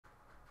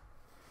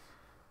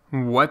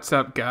What's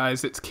up,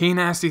 guys? It's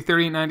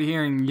KNasty3890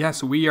 here, and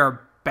yes, we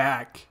are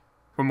back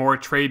for more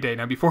trade day.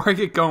 Now, before I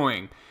get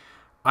going,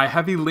 I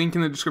have a link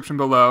in the description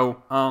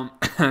below.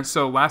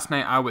 So last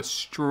night I was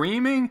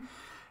streaming,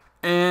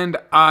 and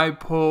I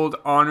pulled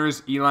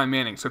Honors Eli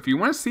Manning. So if you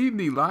want to see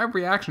the live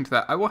reaction to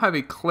that, I will have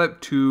a clip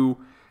to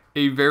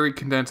a very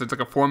condensed, it's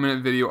like a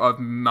 4-minute video of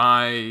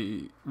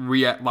my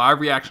live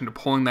reaction to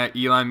pulling that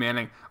Eli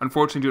Manning.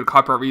 Unfortunately, due to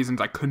copyright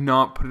reasons, I could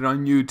not put it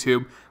on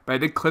YouTube, but I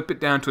did clip it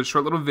down to a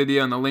short little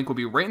video, and the link will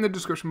be right in the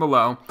description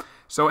below.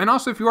 So, and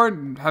also, if you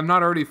have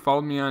not already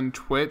followed me on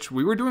Twitch,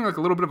 we were doing like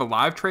a little bit of a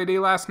live trade day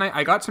last night.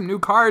 I got some new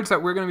cards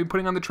that we're going to be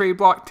putting on the trade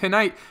block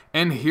tonight,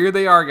 and here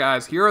they are,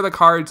 guys. Here are the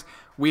cards.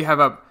 We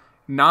have up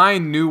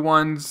 9 new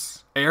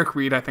ones. Eric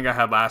Reed, I think I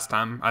had last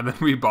time. I then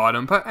rebought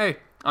him, but hey,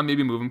 I'm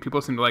maybe moving.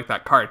 People seem to like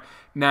that card.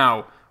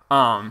 Now,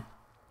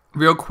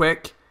 real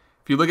quick,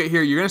 if you look at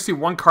here, you're going to see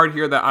one card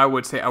here that I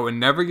would say I would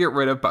never get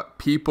rid of, but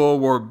people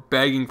were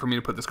begging for me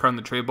to put this card on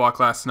the trade block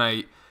last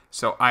night,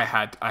 so I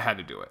had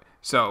to do it.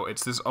 So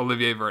it's this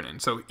Olivier Vernon.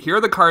 So here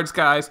are the cards,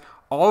 guys.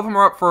 All of them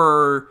are up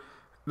for,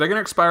 they're going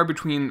to expire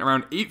between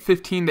around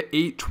 8:15 to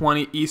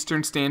 8:20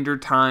 Eastern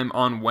Standard Time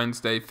on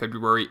Wednesday,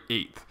 February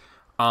 8th.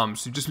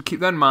 So just keep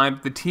that in mind.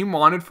 The team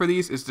wanted for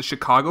these is the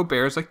Chicago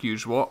Bears, like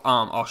usual.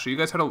 I'll show you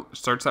guys how to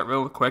search that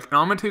real quick. And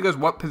I'm going to tell you guys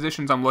what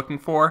positions I'm looking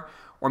for,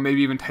 or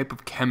maybe even type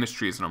of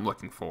chemistries that I'm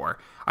looking for.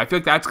 I feel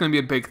like that's going to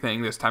be a big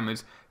thing this time,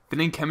 is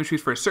fitting chemistries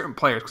for certain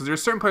players. Because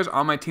there's certain players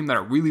on my team that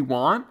I really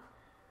want,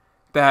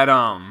 that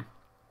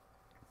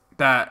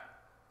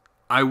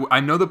I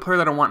know the player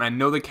that I want, and I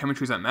know the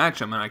chemistries that match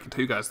them, and I can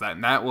tell you guys that.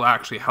 And that will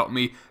actually help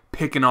me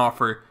pick an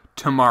offer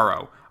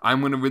tomorrow. I'm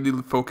going to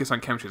really focus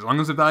on chemistry. As long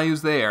as the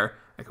value's there,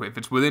 like if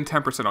it's within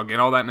 10%, I'll get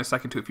all that in a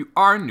second too, if you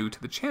are new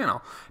to the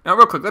channel. Now,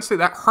 real quick, let's say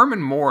that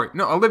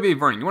Olivier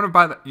Vernon. You want to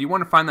buy that? You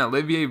want to find that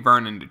Olivier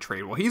Vernon to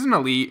trade. Well, he's an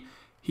elite.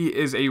 He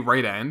is a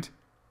right end.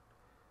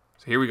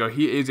 So here we go.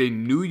 He is a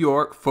New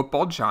York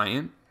Football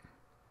Giant.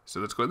 So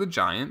let's go to the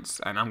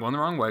Giants. And I'm going the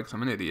wrong way because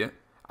I'm an idiot.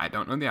 I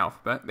don't know the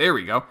alphabet. There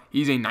we go.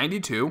 He's a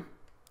 92.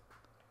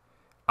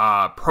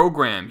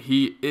 Program.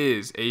 He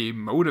is a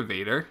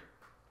motivator.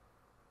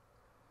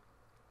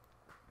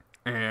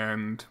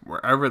 And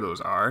wherever those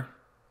are,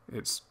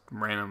 it's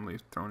randomly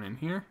thrown in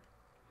here.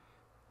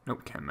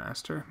 Nope, Chem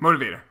Master.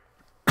 Motivator.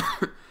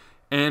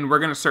 And we're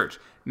going to search.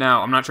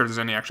 Now, I'm not sure if there's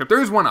any extra. If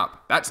there is one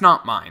up, that's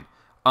not mine.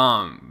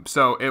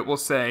 So it will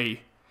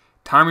say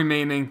time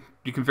remaining.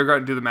 You can figure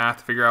out, do the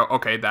math, figure out,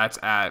 okay, that's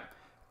at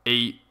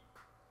 8:15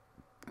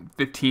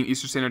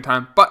 Eastern Standard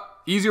Time.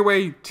 But easier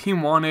way,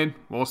 team wanted,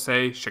 we'll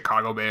say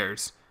Chicago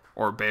Bears.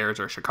 Or Bears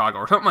or Chicago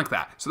or something like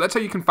that. So that's how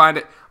you can find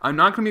it. I'm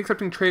not going to be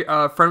accepting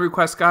friend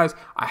requests, guys.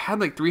 I had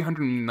like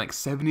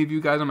 370 of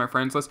you guys on my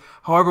friends list.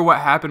 However, what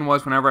happened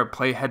was whenever I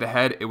play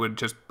head-to-head,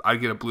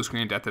 I'd get a blue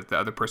screen of death if the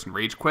other person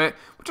rage quit,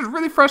 which is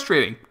really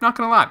frustrating. Not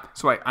going to lie.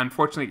 So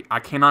unfortunately, I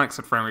cannot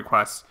accept friend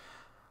requests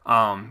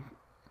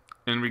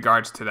in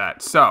regards to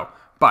that. So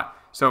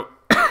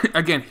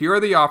again, here are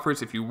the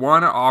offers. If you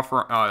want to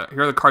offer,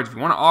 here are the cards. If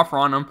you want to offer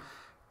on them,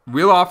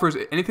 real offers,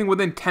 anything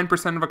within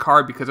 10% of a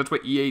card, because that's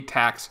what EA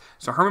tax.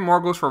 So Herman Moore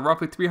goes for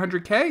roughly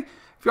 300K.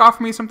 If you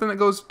offer me something that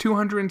goes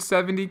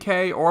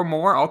 270K or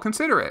more, I'll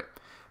consider it.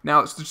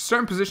 Now, there's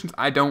certain positions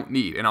I don't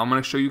need, and I'm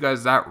going to show you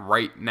guys that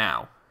right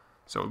now.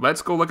 So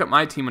let's go look at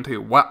my team and tell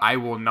you what I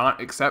will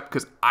not accept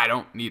because I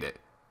don't need it.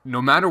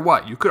 No matter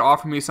what, you could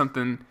offer me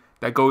something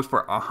that goes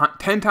for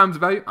 10 times the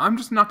value. I'm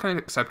just not going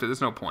to accept it. There's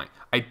no point.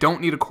 I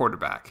don't need a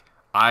quarterback.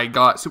 I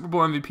got Super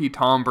Bowl MVP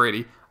Tom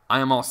Brady. I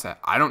am all set.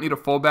 I don't need a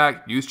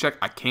fullback. Use check.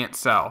 I can't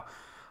sell.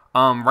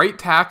 Right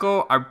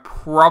tackle, I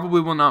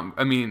probably will not.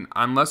 I mean,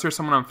 unless there's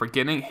someone I'm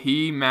forgetting,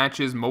 he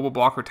matches mobile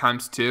blocker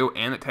 ×2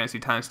 and the Tennessee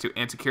 ×2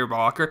 and secure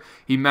blocker.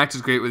 He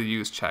matches great with a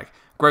use check.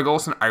 Greg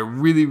Olsen, I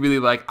really, really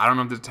like. I don't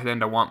know if there's a tight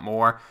end I want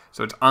more,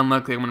 so it's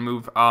unlikely I'm going to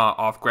move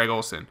off Greg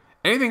Olsen.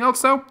 Anything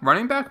else, though?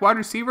 Running back, wide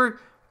receiver,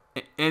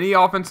 any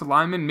offensive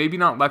lineman, maybe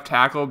not left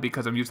tackle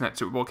because I'm using that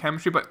Super Bowl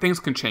chemistry, but things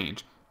can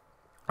change.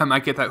 I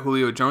might get that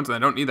Julio Jones, and I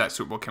don't need that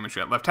Super Bowl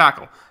chemistry at left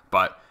tackle.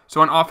 But so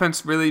on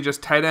offense, really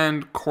just tight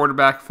end,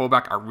 quarterback,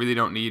 fullback, I really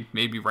don't need.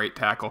 Maybe right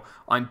tackle.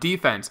 On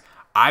defense,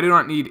 I do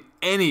not need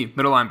any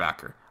middle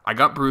linebacker. I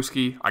got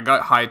Brewski. I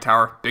got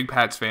Hightower. Big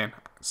Pats fan.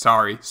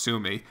 Sorry, sue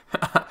me.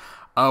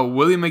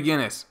 William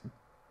McGinnis,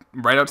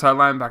 right outside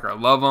linebacker. I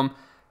love him.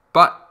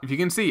 But if you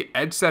can see,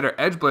 edge setter,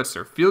 edge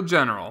blitzer, field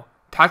general,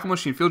 tackle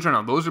machine, field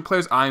general, those are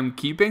players I'm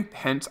keeping.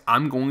 Hence,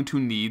 I'm going to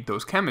need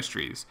those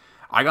chemistries.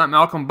 I got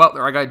Malcolm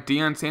Butler, I got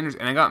Deion Sanders,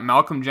 and I got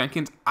Malcolm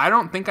Jenkins. I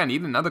don't think I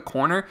need another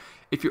corner.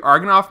 If you are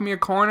going to offer me a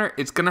corner,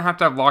 it's going to have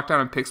lockdown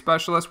and pick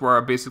specialist,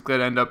 where basically I'd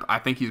end up, I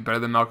think he's better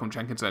than Malcolm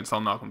Jenkins, and I'd sell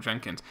Malcolm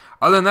Jenkins.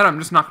 Other than that, I'm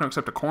just not going to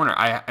accept a corner.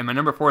 And my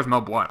number 4 is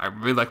Mel Blount. I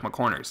really like my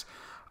corners.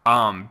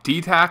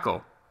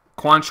 D-tackle,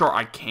 Quan Short,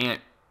 I can't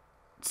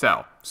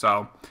sell.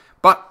 So,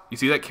 but you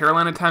see that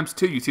Carolina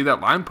 ×2. You see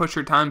that line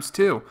pusher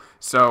 ×2.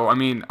 So, I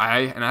mean,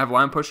 I have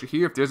line pusher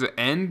here. If there's an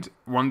end,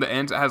 one of the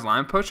ends that has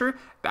line pusher,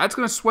 that's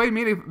going to sway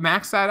me to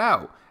max that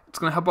out. It's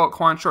going to help out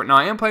Quan Short. Now,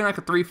 I am playing like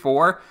a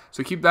 3-4,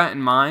 so keep that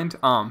in mind.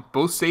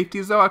 Both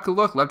safeties, though, I could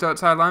look. Left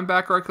outside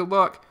linebacker, I could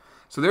look.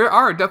 So there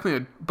are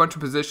definitely a bunch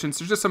of positions.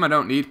 There's just some I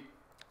don't need.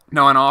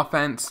 Now, on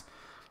offense,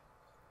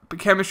 but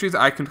chemistries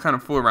I can kind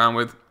of fool around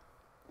with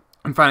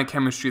and find a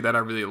chemistry that I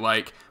really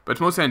like. But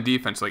it's mostly on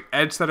defense, like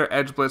edge setter,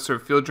 edge blitzer,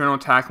 field journal,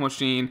 tackle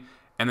machine.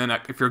 And then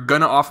if you're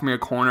going to offer me a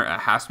corner,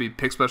 it has to be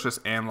pick specialist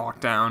and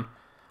lockdown.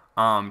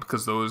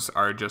 Because those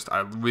are just,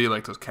 I really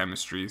like those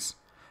chemistries.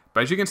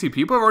 But as you can see,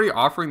 people are already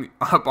offering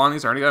up on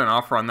these. I already got an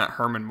offer on that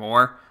Herman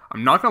Moore.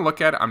 I'm not going to look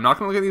at it. I'm not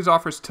going to look at these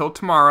offers till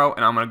tomorrow,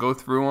 and I'm going to go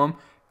through them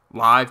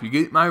live. You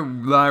get my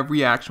live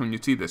reaction when you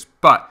see this.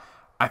 But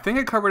I think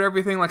I covered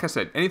everything. Like I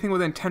said, anything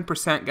within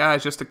 10%,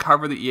 guys, just to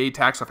cover the EA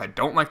tax. So if I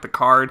don't like the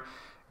card,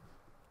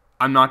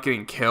 I'm not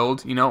getting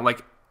killed. You know,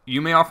 like,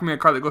 you may offer me a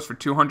card that goes for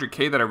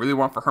 200K that I really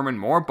want for Herman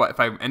Moore, but if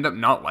I end up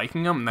not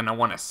liking him and then I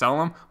want to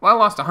sell him, well, I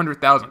lost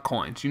 100,000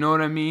 coins. You know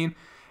what I mean?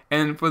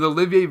 And for the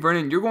Olivier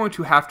Vernon, you're going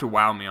to have to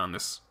wow me on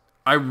this.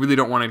 I really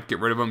don't want to get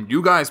rid of him.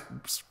 You guys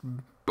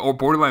or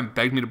borderline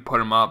begged me to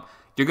put him up.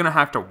 You're going to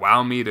have to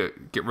wow me to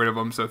get rid of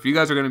him. So if you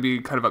guys are going to be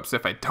kind of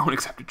upset if I don't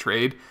accept a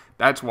trade,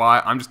 that's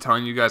why. I'm just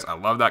telling you guys I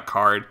love that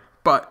card.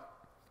 But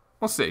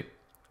we'll see.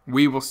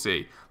 We will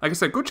see. Like I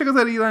said, go check out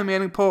that Eli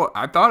Manning poll.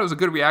 I thought it was a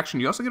good reaction.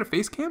 You also get a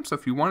face cam, so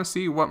if you want to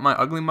see what my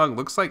ugly mug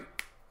looks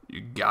like,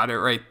 you got it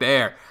right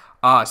there.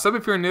 Sub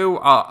if you're new.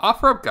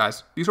 Offer up,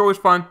 guys. These are always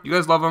fun. You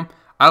guys love them.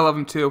 I love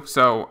them too.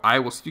 So I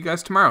will see you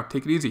guys tomorrow.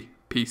 Take it easy.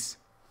 Peace.